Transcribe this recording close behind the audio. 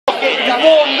You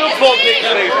warmed up on these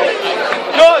people.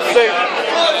 Go on, Steve.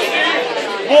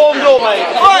 Warmed up, mate.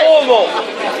 Warm up.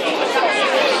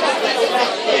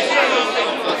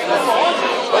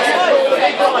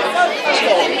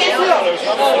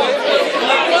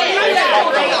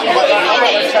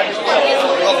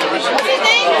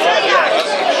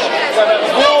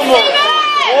 Warm up.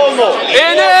 Warm up.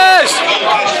 Ines!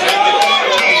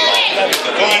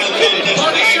 Final contest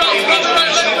of the evening is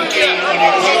 17 on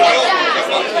your profile.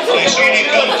 The senior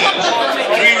contest,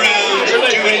 3 rounds,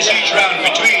 2 minutes each round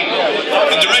between.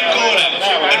 In the red corner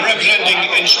and representing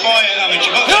Inspire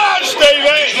Amateur Boxing. Go on,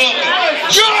 Stevie!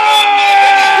 Go!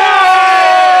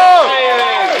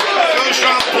 Goes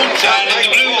round punch. And in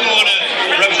the blue corner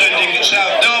representing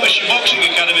South Derbyshire Boxing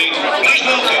Academy, please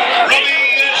welcome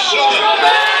Robbie Summer.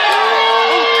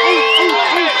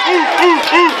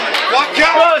 Go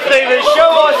on, Stevie,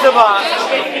 show us the match.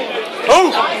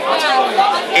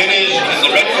 It is in the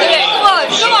red corner,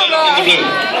 Summer in the blue.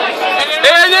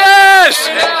 Ines!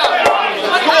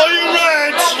 Come on, you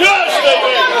Reds! Go on,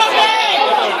 Stevie!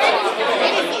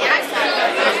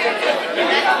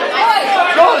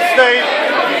 Go on, Steve!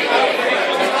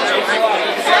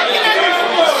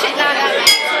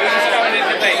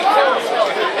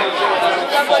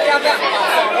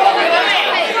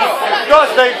 Go on,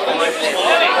 Steve! Go on, Steve,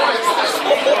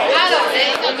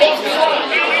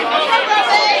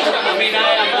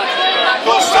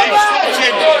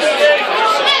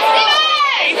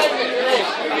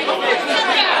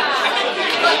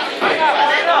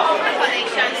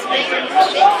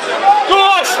 Go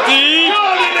on, Steve!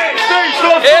 Steve,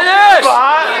 sort it out!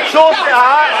 Sort it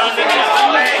out!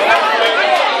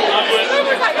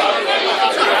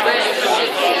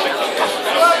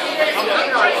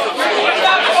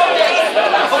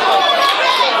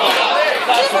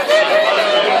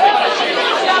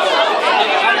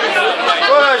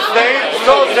 Go on, Steve,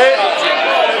 sort it!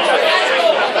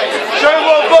 Show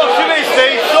what boxing is,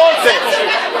 Steve, sort it!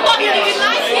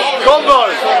 Come on,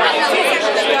 boys!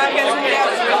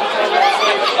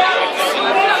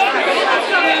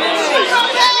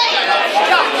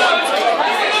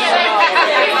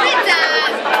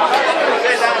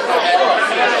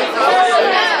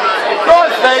 Go on,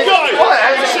 Steve!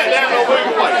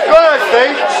 Go on,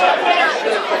 Steve!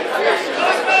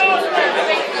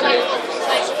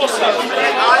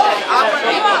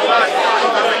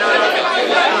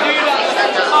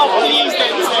 Oh, please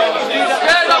don't say that.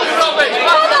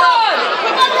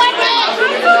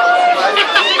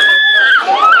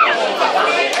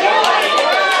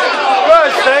 Go on,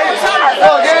 Steve!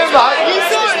 Oh, get him back!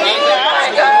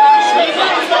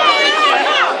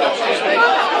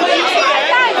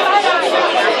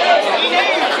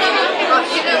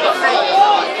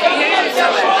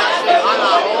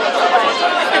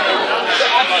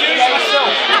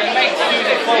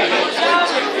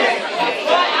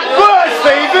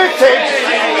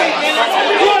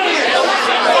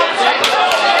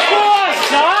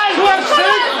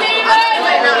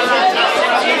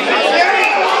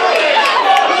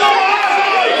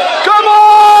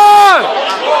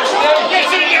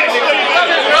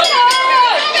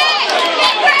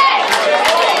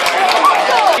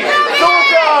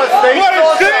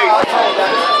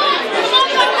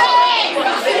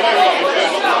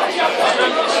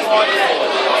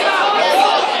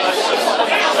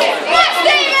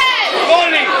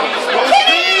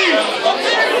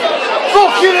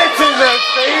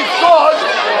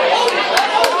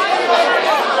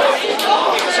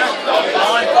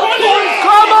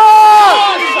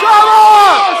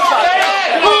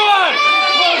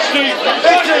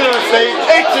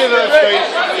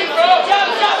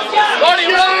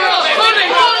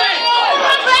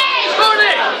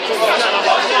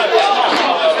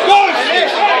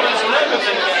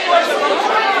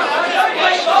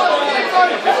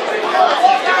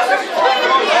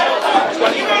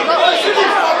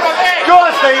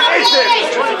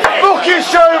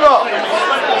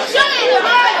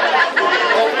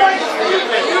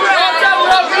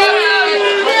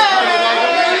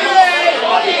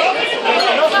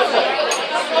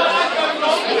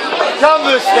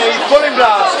 Canvas, Steve, pull him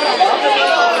down.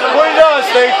 Pull him down,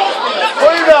 Steve.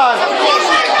 Pull him down.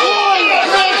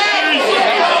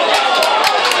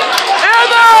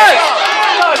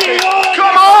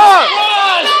 Come on!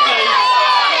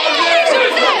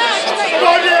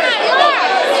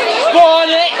 Go on,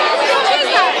 Nick.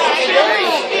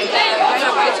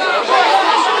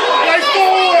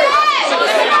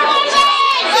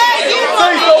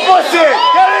 Steve, don't bust it.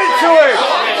 Get into it.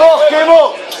 Fuck him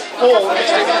up.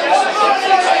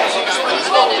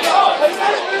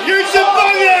 Use the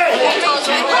buggy!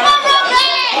 Come on,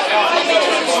 Robbie!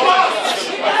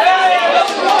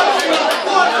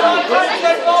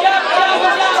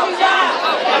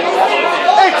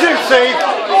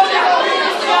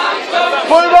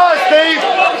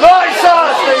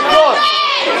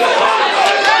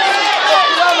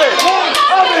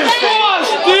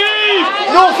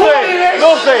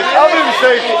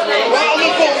 Steve. Right on the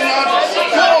button, lad.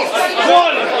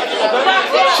 One.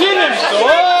 Chin him,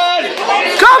 son.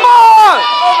 Come on!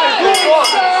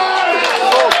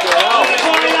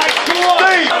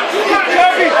 Steve.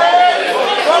 Heavy.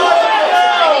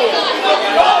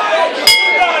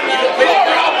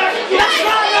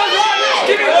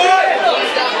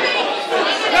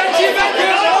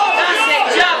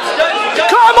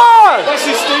 Come on! That's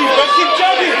it, Steve. Keep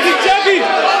jabbing. Keep jabbing.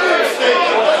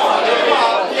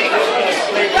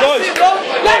 Nice.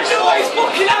 That's always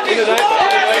fucking happy.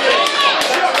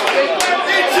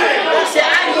 That's it,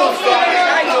 angles, guys,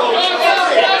 angles.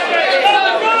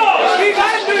 Keep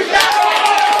angles now.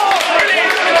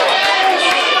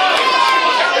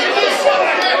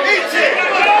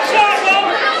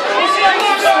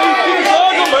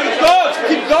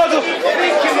 Keep guard up.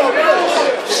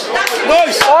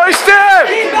 Nice. Oi, Steve!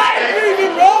 Keep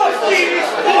moving, right, Steve.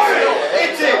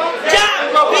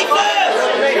 Jab, be first.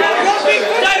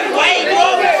 Don't wait,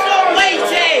 Rob. Stop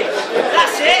waiting.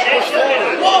 That's it.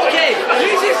 Walking.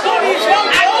 Use his body as well.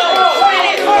 Angle. Spin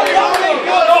it.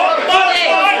 Body.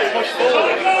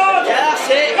 Yeah, that's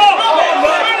it. Don't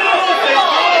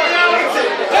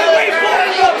wait for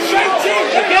it, Rob. Straight in.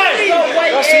 Stop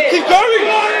waiting. That's it. Keep going.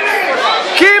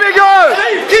 Keep it going!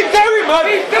 Steve, keep going, man.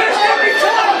 Be first every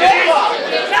time.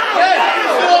 Now.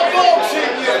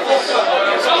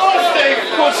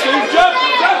 Come on, Steve. Jab.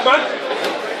 Jab, man.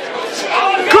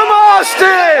 Come on,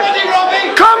 Steve!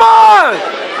 Come on!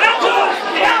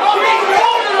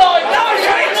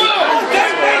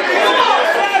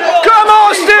 Come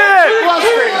on, Steve!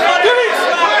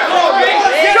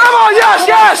 Come on, yes,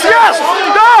 yes, yes!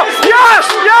 No, yes,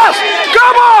 yes!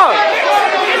 Come on!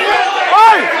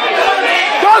 Hey!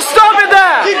 Don't stop it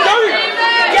there! Keep going.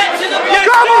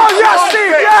 Come on, yes,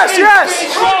 Steve, yes, yes!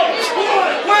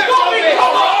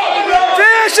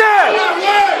 Finish it!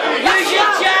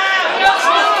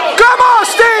 Come on,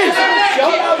 Steve!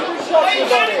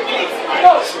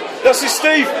 That's it,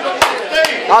 Steve.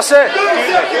 That's it.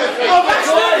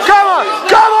 Come on,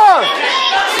 come on!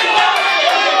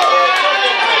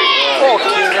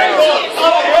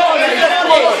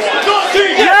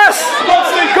 Yes!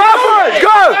 Go for it,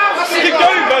 go! Keep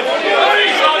going, man.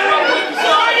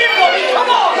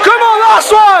 Come on,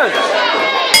 last one!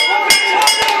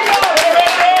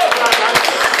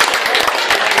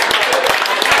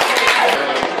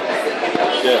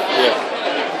 Yeah.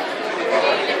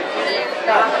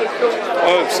 I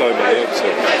hope so, man. I hope so.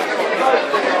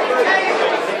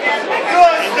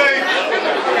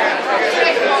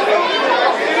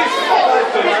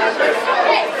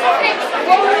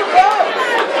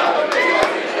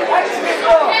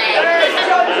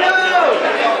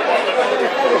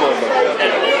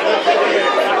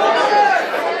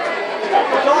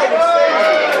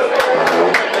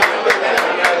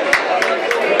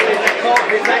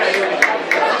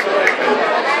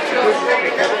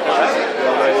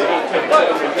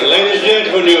 Ladies and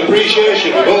gentlemen, your appreciation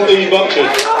for both these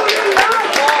boxers.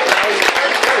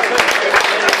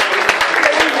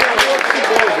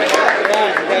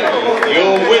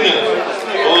 Your winner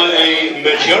by a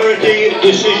majority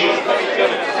decision.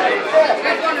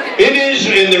 It is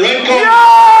in the red corner.